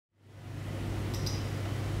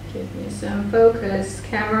Give me some focus,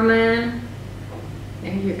 cameraman.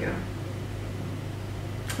 There you go.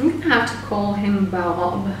 I'm gonna have to call him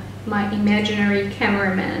Bob, my imaginary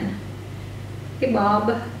cameraman. Hey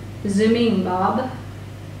Bob, zoom in Bob.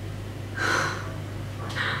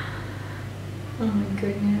 Oh my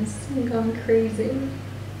goodness, I'm going crazy.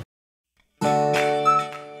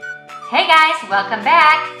 Hey guys, welcome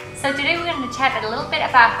back. So today we're going to chat a little bit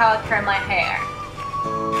about how I curl my hair.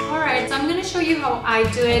 Alright, so I'm going to show you how I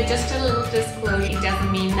do it. Just a little disclosure, it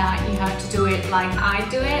doesn't mean that you have to do it like I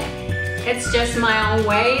do it. It's just my own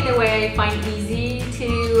way, the way I find easy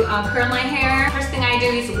to curl my hair. First thing I do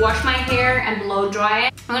is wash my hair and blow dry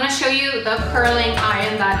it. I'm going to show you the curling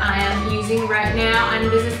iron that I am using right now,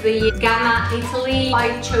 and this is the Gamma Italy.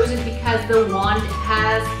 I chose it because the wand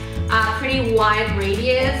has a pretty wide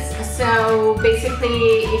radius, so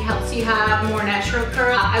basically it helps you have more natural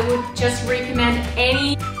curl. I would just recommend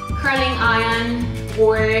any curling iron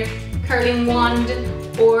or curling wand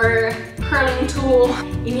or curling tool.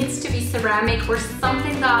 It needs to be ceramic or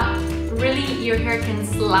something that really your hair can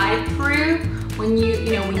slide through when you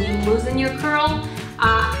loosen your curl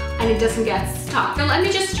and it doesn't get stuck. So let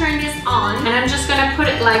me just turn this on, and I'm just gonna put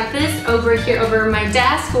it like this over here over my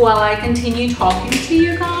desk while I continue talking to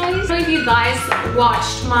you guys. So if you guys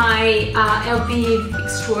watched my Elvive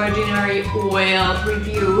ExtraOrdinary Oil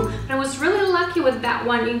review, I was really lucky with that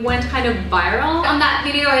one. It went kind of viral. On that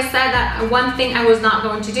video I said that one thing I was not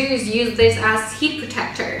going to do is use this as heat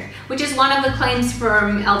protector, which is one of the claims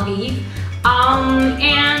from Elvive.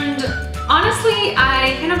 And honestly,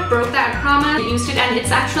 I kind of broke that promise. I used it and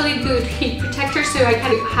it's actually a good heat protector, so I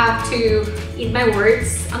kind of have to eat my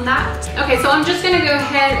words on that. Okay, so I'm just gonna go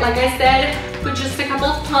ahead, like I said, put just a couple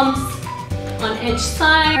of pumps on each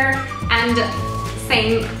side, and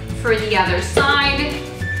same for the other side.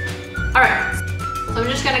 Alright, so I'm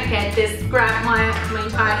just gonna get this, grab my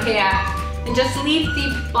entire hair, and just leave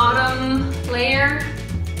the bottom layer.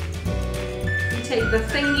 You take the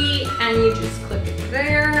thingy and you just clip it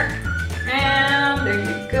there. And there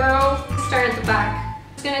you go. Start at the back.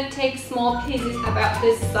 It's gonna take small pieces about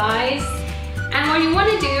this size. And what you want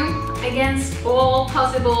to do, against all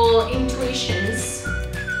possible intuitions,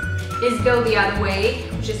 is go the other way,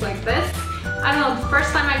 which is like this. I don't know, the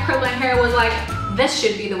first time I curled my hair was like, this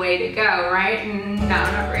should be the way to go, right? No,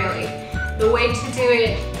 not really. The way to do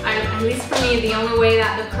it, at least for me, the only way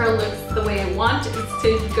that the curl looks the way I want is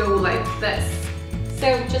to go like this.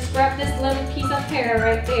 So just grab this little piece of hair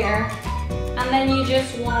right there, and then you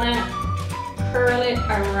just want to curl it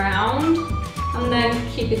around and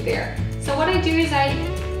then keep it there. So what I do is I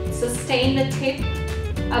sustain the tip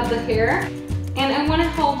of the hair, and I want to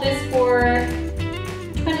hold this for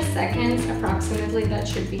 20 seconds approximately. That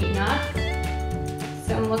should be enough.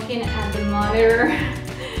 So I'm looking at the monitor,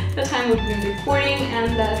 the time we've been recording,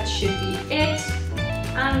 and that should be it.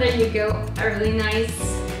 And there you go, a really nice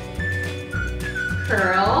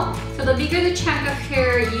curl. So the bigger the chunk of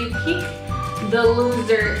hair you pick, the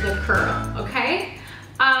looser the curl, okay?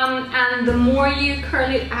 And the more you curl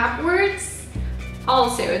it upwards,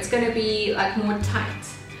 also it's gonna be like more tight.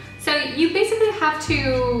 So you basically have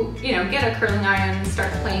to, get a curling iron and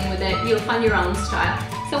start playing with it. You'll find your own style.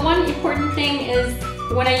 So one important thing is,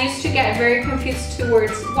 when I used to get very confused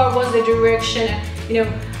towards what was the direction,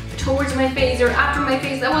 towards my face or after my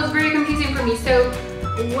face, that was very confusing for me. So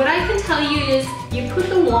what I can tell you is, you put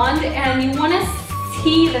the wand and you want to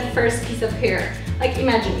see the first piece of hair. Like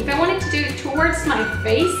imagine, if I wanted to do it towards my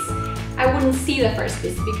face, I wouldn't see the first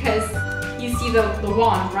piece because you see the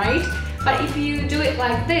wand, right? But if you do it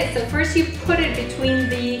like this, so first you put it between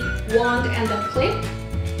the wand and the clip,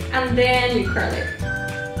 and then you curl it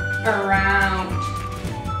around.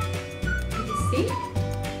 You see?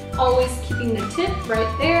 Always keeping the tip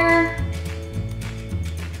right there.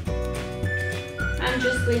 I'm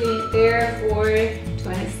just leaving it there for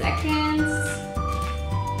 20 seconds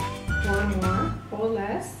or more or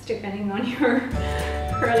less, depending on your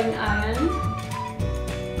curling iron.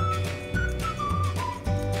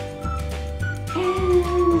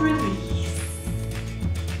 And release.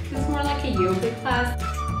 It's more like a yoga class.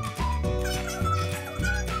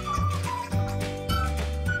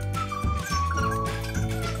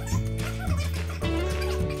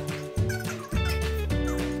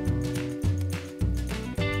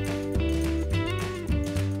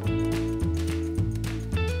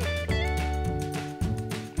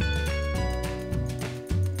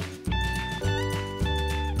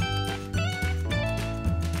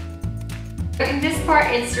 In this part,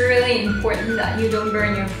 it's really important that you don't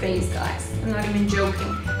burn your face, guys. I'm not even joking.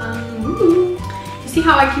 You see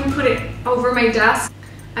how I can put it over my desk?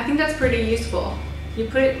 I think that's pretty useful. You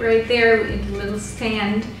put it right there in the little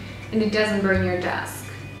stand and it doesn't burn your desk.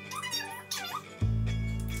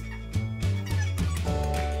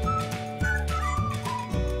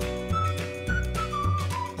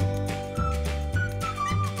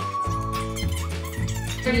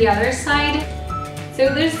 For the other side,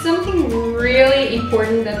 so there's something really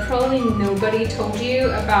important that probably nobody told you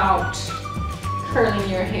about curling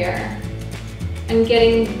your hair and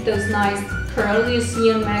getting those nice curls you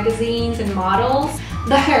see on magazines and models.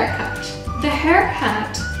 The haircut. The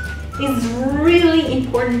haircut is really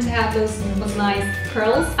important to have those nice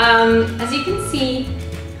curls. As you can see,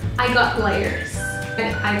 I got layers.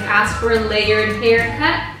 I've asked for a layered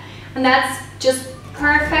haircut, and that's just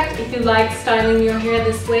perfect if you like styling your hair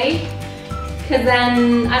this way, because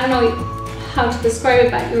then, I don't know how to describe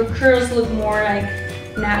it, but your curls look more like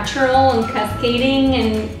natural and cascading,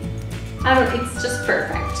 and I don't know, it's just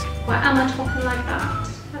perfect. Why am I talking like that?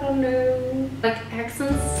 I don't know. Like,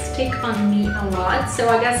 accents stick on me a lot, so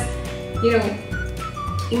I guess, you know,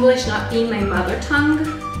 English not being my mother tongue,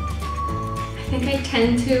 I think I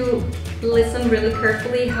tend to listen really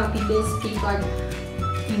carefully how people speak, like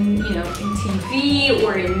in, you know, in TV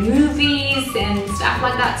or in movies and stuff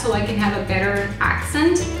like that, so I can have a better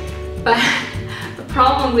accent. But the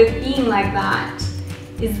problem with being like that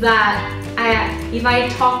is that if I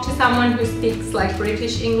talk to someone who speaks like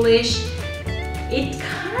British English, it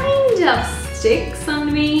kind of sticks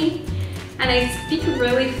on me, and I speak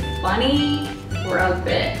really funny for a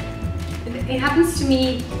bit. It happens to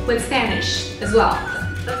me with Spanish as well.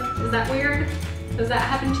 Is that weird? Does that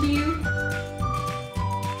happen to you?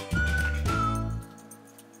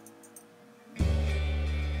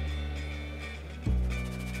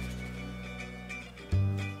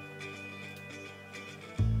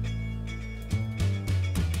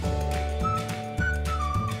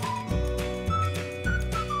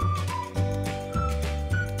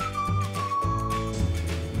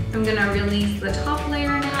 I'm gonna release the top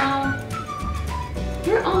layer now.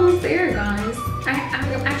 We're almost there, guys.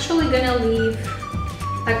 I'm actually gonna leave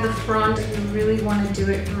like the front if you really want to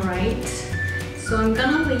do it right. So I'm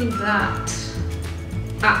gonna leave that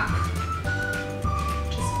up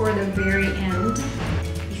just for the very end,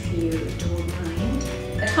 if you don't mind.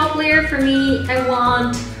 The top layer for me, I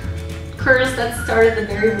want curls that start at the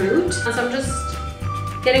very root. So I'm just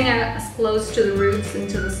getting as close to the roots and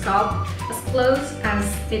to the scalp, as close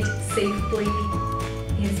as it safely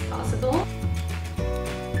is possible.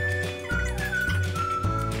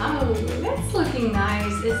 Oh, that's looking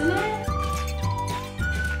nice, isn't it?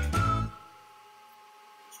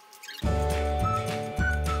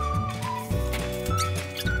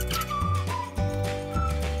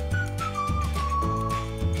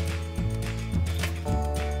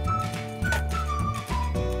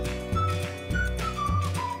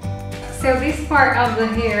 So this part of the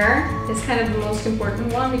hair is kind of the most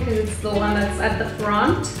important one because it's the one that's at the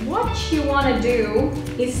front. What you want to do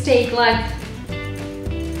is take like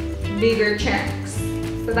bigger chunks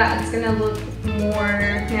so that it's gonna look more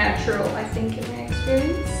natural, I think, in my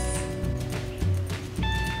experience.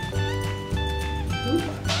 Ooh,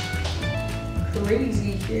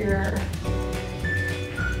 crazy here.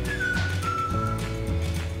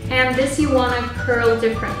 And this you want to curl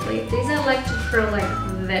differently. These I like to curl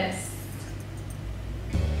like this.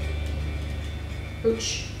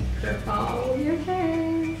 Ooch, careful with your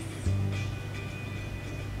face.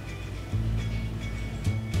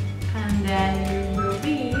 And then you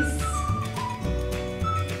release.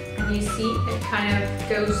 And you see it kind of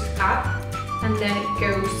goes up and then it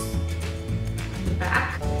goes on the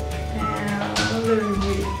back. And there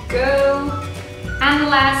you go. And the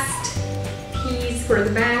last piece for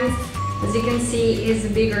the bangs, as you can see, is a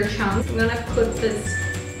bigger chunk. I'm gonna put this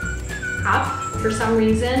up. For some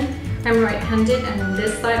reason, I'm right-handed, and on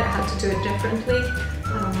this side I had to do it differently.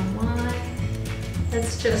 I don't know why.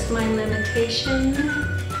 That's just my limitation.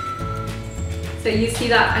 So you see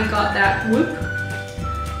that I got that whoop,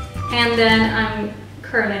 and then I'm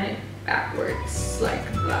curling it backwards like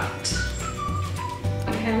that.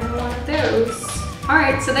 I have one of those. All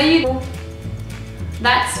right, so there you go.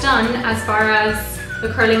 That's done as far as the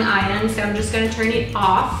curling iron. So I'm just gonna turn it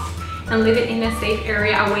off and leave it in a safe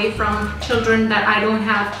area away from children that I don't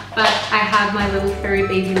have, but I have my little fairy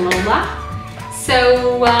baby Lola.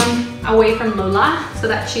 So away from Lola so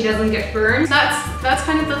that she doesn't get burned. That's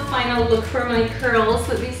kind of the final look for my curls.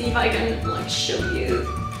 Let me see if I can like show you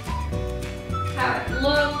how it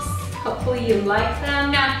looks. Hopefully you like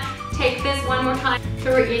them. Now take this one more time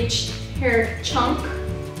through each hair chunk.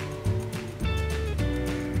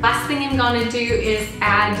 Last thing I'm gonna do is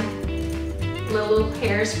add little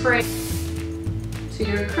hairspray to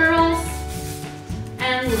your curls,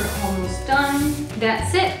 and we're almost done.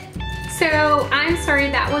 That's it. So I'm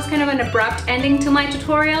sorry that was kind of an abrupt ending to my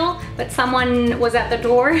tutorial, but someone was at the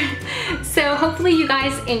door. So hopefully you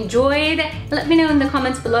guys enjoyed. Let me know in the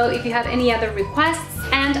comments below if you have any other requests,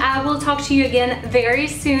 and I will talk to you again very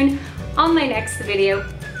soon on my next video.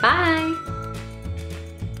 Bye!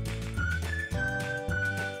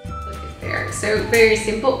 Look at there. So very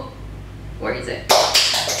simple. Where is it?